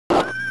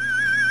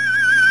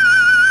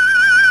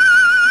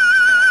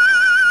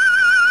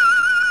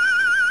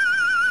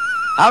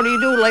How do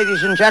you do,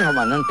 ladies and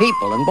gentlemen, and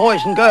people, and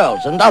boys and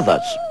girls, and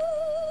others?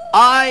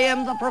 I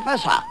am the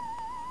professor,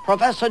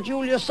 Professor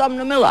Julius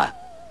Sumner Miller,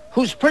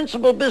 whose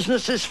principal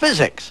business is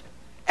physics,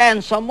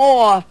 and some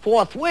more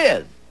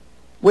forthwith,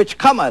 which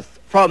cometh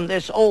from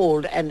this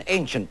old and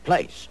ancient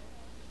place.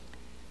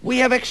 We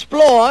have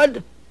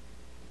explored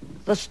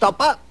the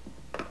stopper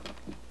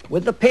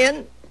with the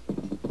pin,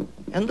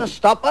 and the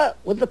stopper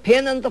with the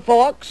pin and the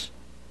forks,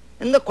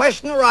 and the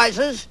question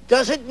arises,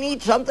 does it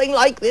need something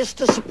like this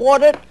to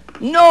support it?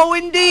 No,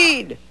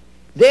 indeed.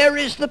 There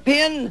is the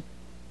pin.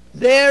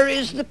 There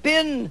is the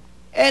pin.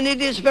 And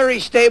it is very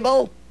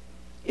stable.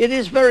 It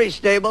is very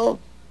stable.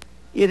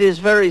 It is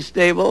very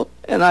stable.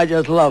 And I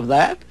just love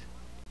that.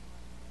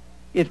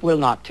 It will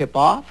not tip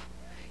off.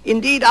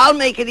 Indeed, I'll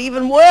make it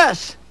even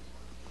worse.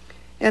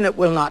 And it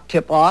will not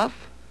tip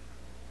off.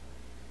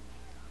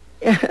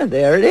 Yeah,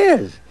 there it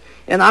is.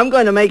 And I'm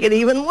going to make it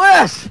even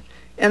worse.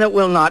 And it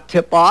will not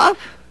tip off.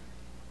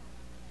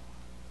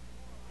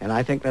 And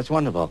I think that's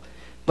wonderful.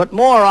 But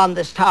more on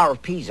this Tower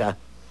of Pisa,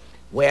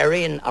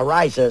 wherein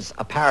arises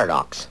a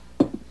paradox.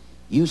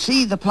 You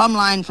see, the plumb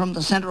line from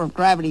the center of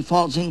gravity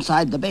falls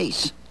inside the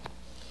base.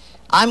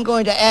 I'm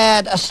going to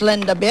add a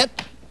slender bit.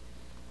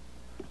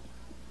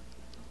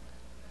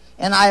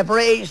 And I have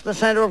raised the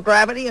center of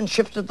gravity and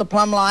shifted the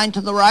plumb line to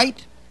the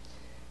right.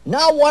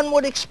 Now one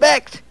would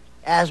expect,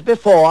 as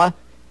before,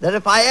 that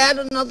if I add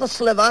another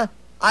sliver,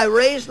 I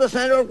raise the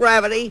center of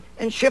gravity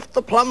and shift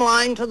the plumb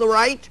line to the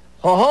right.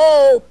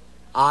 Ho-ho!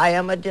 I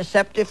am a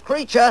deceptive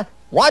creature.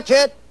 Watch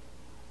it.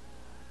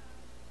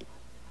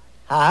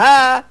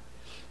 Ha-ha!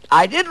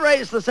 I did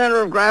raise the center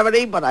of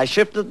gravity, but I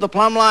shifted the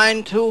plumb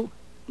line to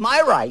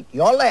my right,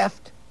 your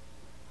left.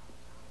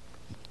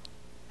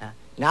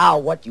 Now,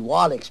 what you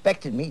all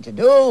expected me to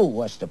do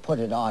was to put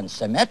it on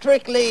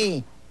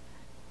symmetrically.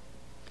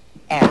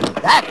 And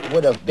that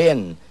would have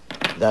been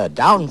the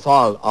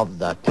downfall of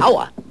the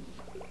tower.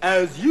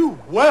 As you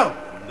well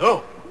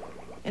know.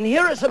 And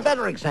here is a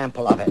better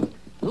example of it,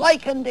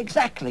 likened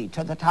exactly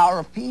to the Tower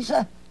of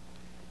Pisa.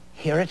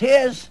 Here it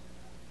is.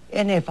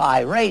 And if I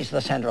raise the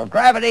center of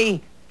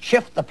gravity,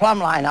 shift the plumb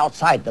line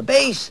outside the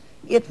base,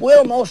 it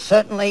will most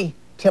certainly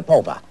tip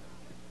over.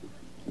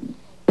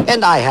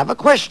 And I have a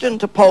question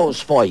to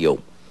pose for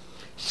you.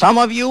 Some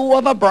of you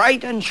of a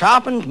bright and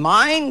sharpened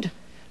mind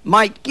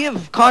might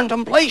give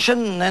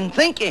contemplation and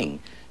thinking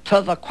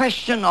to the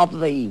question of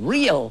the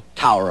real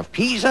Tower of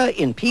Pisa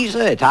in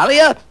Pisa,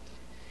 Italia.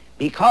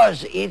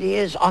 Because it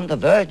is on the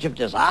verge of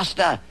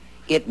disaster,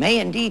 it may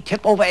indeed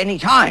tip over any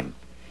time.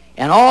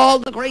 And all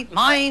the great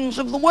minds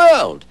of the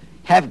world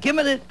have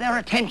given it their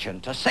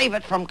attention to save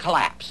it from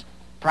collapse.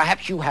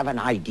 Perhaps you have an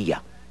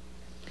idea.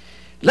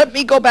 Let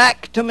me go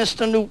back to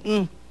Mr.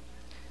 Newton,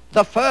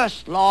 the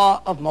first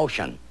law of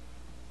motion.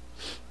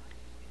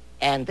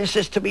 And this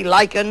is to be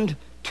likened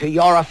to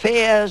your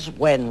affairs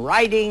when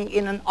riding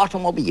in an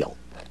automobile.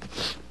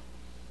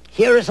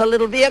 Here is a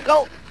little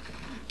vehicle,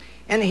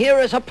 and here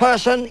is a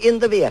person in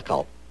the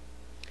vehicle.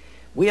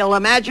 We'll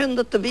imagine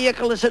that the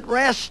vehicle is at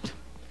rest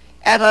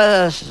at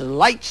a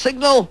light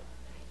signal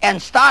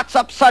and starts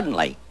up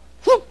suddenly.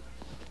 Whoop!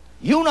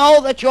 You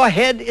know that your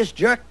head is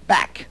jerked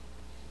back.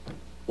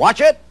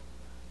 Watch it.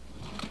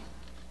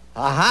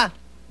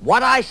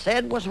 What I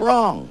said was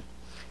wrong.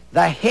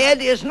 The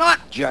head is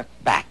not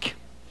jerked back.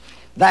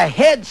 The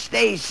head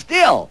stays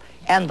still,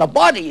 and the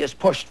body is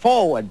pushed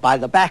forward by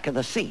the back of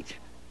the seat.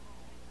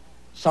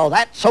 So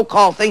that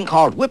so-called thing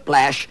called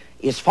whiplash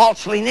is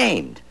falsely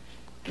named.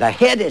 The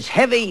head is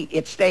heavy,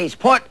 it stays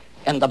put,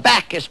 and the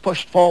back is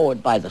pushed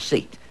forward by the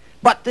seat.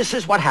 But this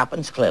is what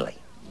happens clearly.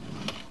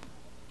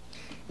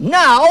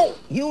 Now,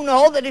 you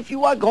know that if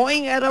you are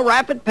going at a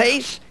rapid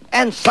pace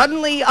and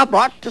suddenly are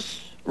brought to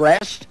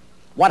rest,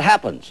 what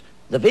happens?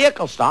 The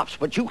vehicle stops,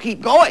 but you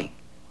keep going.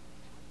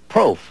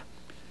 Proof.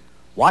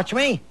 Watch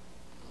me.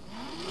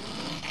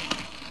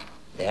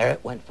 There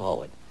it went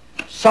forward.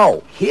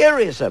 So, here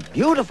is a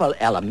beautiful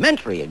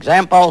elementary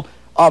example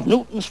of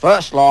Newton's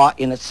first law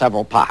in its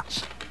several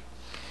parts.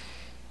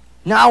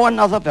 Now,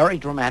 another very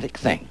dramatic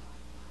thing.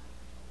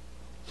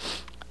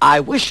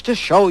 I wish to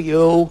show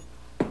you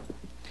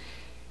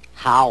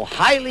how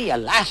highly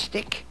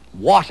elastic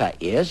water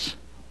is.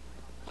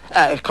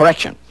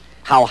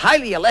 How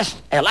highly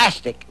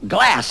elastic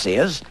glass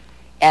is,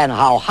 and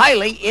how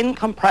highly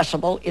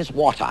incompressible is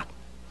water.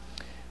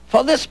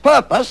 For this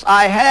purpose,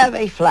 I have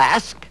a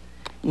flask,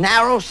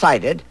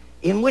 narrow-sided,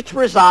 in which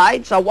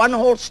resides a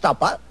one-hole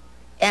stopper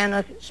and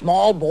a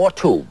small bore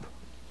tube.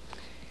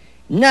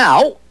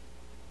 Now,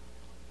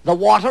 the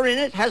water in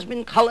it has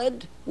been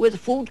colored with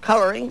food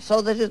coloring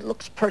so that it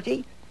looks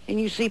pretty, and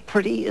you see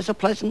pretty is a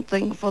pleasant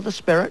thing for the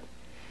spirit.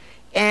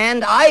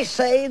 And I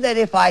say that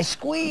if I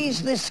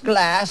squeeze this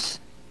glass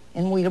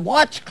and we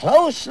watch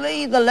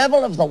closely the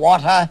level of the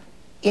water,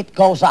 it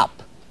goes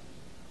up.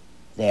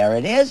 There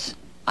it is.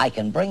 I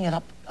can bring it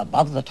up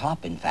above the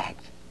top, in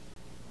fact.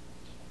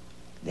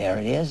 There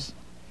it is.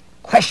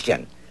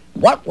 Question: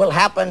 what will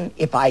happen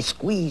if I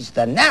squeeze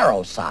the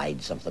narrow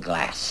sides of the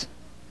glass?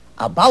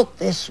 About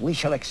this we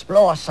shall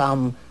explore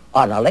some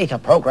on a later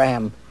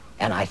program,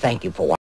 and I thank you for watching.